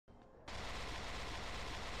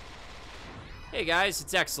Hey guys,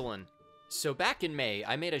 it's Exalin. So back in May,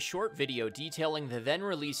 I made a short video detailing the then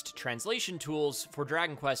released translation tools for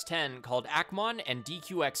Dragon Quest X called Akmon and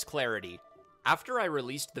DQX Clarity. After I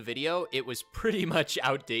released the video, it was pretty much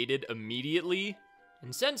outdated immediately.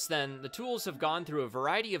 And since then, the tools have gone through a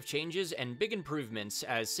variety of changes and big improvements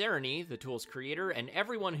as Sereny, the tool's creator, and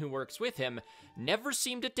everyone who works with him never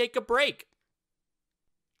seem to take a break.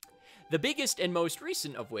 The biggest and most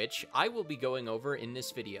recent of which I will be going over in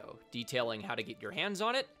this video, detailing how to get your hands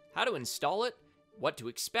on it, how to install it, what to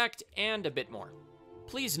expect, and a bit more.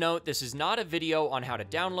 Please note this is not a video on how to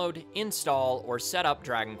download, install, or set up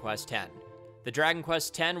Dragon Quest X. The Dragon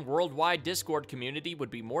Quest X worldwide Discord community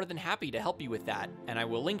would be more than happy to help you with that, and I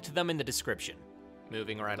will link to them in the description.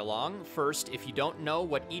 Moving right along, first, if you don't know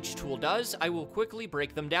what each tool does, I will quickly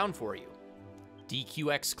break them down for you.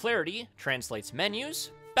 DQX Clarity translates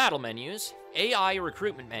menus, battle menus, AI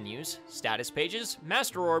recruitment menus, status pages,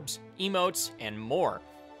 master orbs, emotes, and more.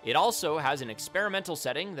 It also has an experimental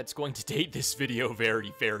setting that's going to date this video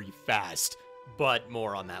very, very fast, but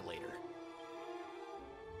more on that later.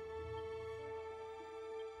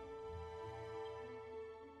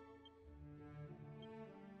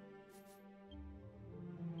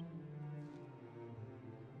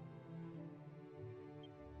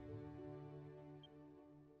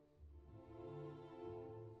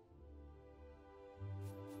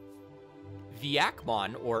 The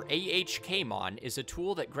Akmon, or AHKmon, is a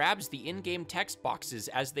tool that grabs the in-game text boxes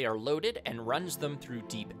as they are loaded and runs them through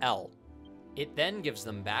DeepL. It then gives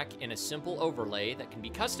them back in a simple overlay that can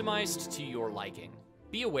be customized to your liking.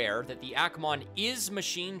 Be aware that the Akmon is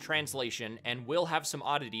machine translation and will have some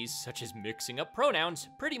oddities such as mixing up pronouns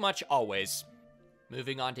pretty much always.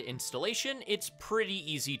 Moving on to installation, it's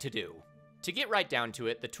pretty easy to do. To get right down to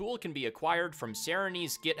it, the tool can be acquired from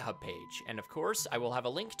Sereny's GitHub page, and of course, I will have a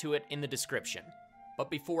link to it in the description. But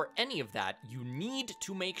before any of that, you need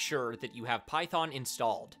to make sure that you have Python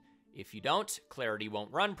installed. If you don't, Clarity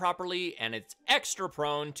won't run properly, and it's extra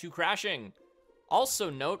prone to crashing. Also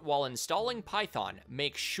note, while installing Python,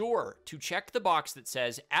 make sure to check the box that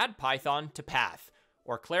says Add Python to Path,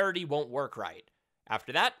 or Clarity won't work right.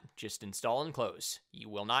 After that, just install and close. You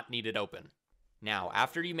will not need it open. Now,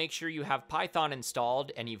 after you make sure you have Python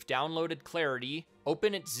installed and you've downloaded Clarity,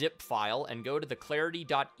 open its zip file and go to the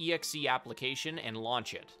clarity.exe application and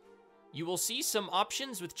launch it. You will see some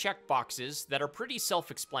options with checkboxes that are pretty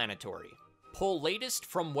self-explanatory. Pull latest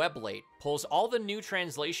from Weblate pulls all the new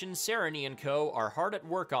translations Sereny & Co. are hard at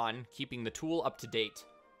work on, keeping the tool up to date.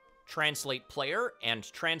 Translate player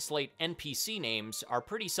and translate NPC names are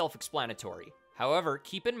pretty self-explanatory. However,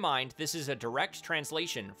 keep in mind this is a direct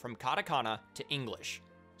translation from katakana to English,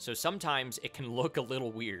 so sometimes it can look a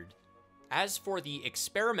little weird. As for the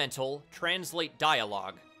experimental translate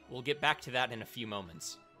dialogue, we'll get back to that in a few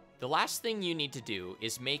moments. The last thing you need to do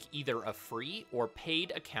is make either a free or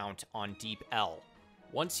paid account on DeepL.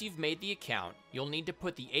 Once you've made the account, you'll need to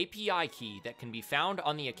put the API key that can be found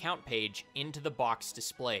on the account page into the box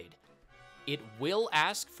displayed. It will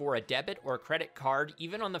ask for a debit or credit card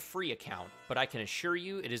even on the free account, but I can assure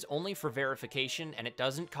you it is only for verification and it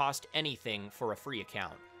doesn't cost anything for a free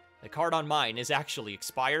account. The card on mine is actually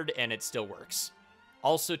expired and it still works.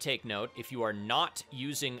 Also take note, if you are not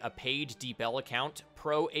using a paid DeepL account,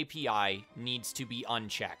 Pro API needs to be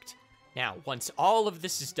unchecked. Now, once all of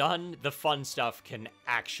this is done, the fun stuff can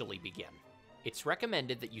actually begin. It's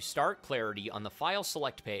recommended that you start Clarity on the File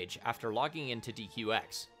Select page after logging into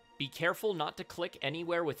DQX. Be careful not to click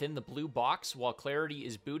anywhere within the blue box while Clarity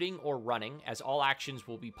is booting or running, as all actions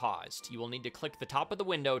will be paused. You will need to click the top of the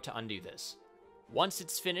window to undo this. Once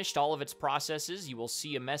it's finished all of its processes, you will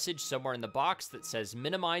see a message somewhere in the box that says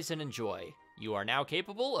minimize and enjoy. You are now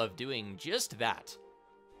capable of doing just that.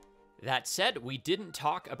 That said, we didn't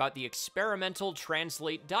talk about the experimental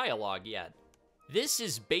translate dialogue yet. This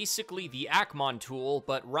is basically the Akmon tool,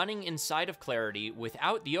 but running inside of Clarity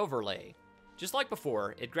without the overlay. Just like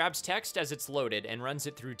before, it grabs text as it's loaded and runs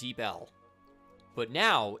it through DeepL. But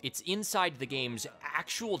now, it's inside the game's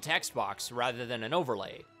actual text box rather than an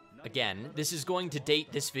overlay. Again, this is going to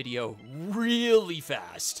date this video really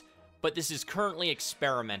fast, but this is currently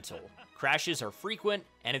experimental. Crashes are frequent,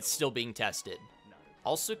 and it's still being tested.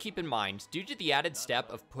 Also keep in mind, due to the added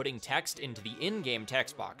step of putting text into the in-game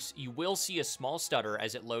text box, you will see a small stutter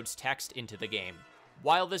as it loads text into the game.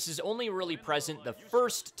 While this is only really present the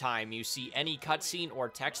first time you see any cutscene or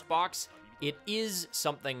text box, it is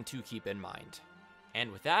something to keep in mind.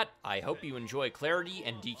 And with that, I hope you enjoy Clarity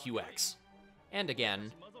and DQX. And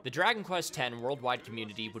again, the Dragon Quest X worldwide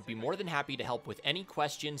community would be more than happy to help with any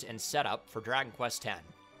questions and setup for Dragon Quest X.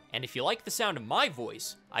 And if you like the sound of my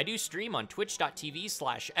voice, I do stream on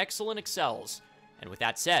twitch.tv/ExalinExcels. And with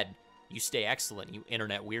that said, you stay excellent, you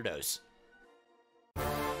internet weirdos.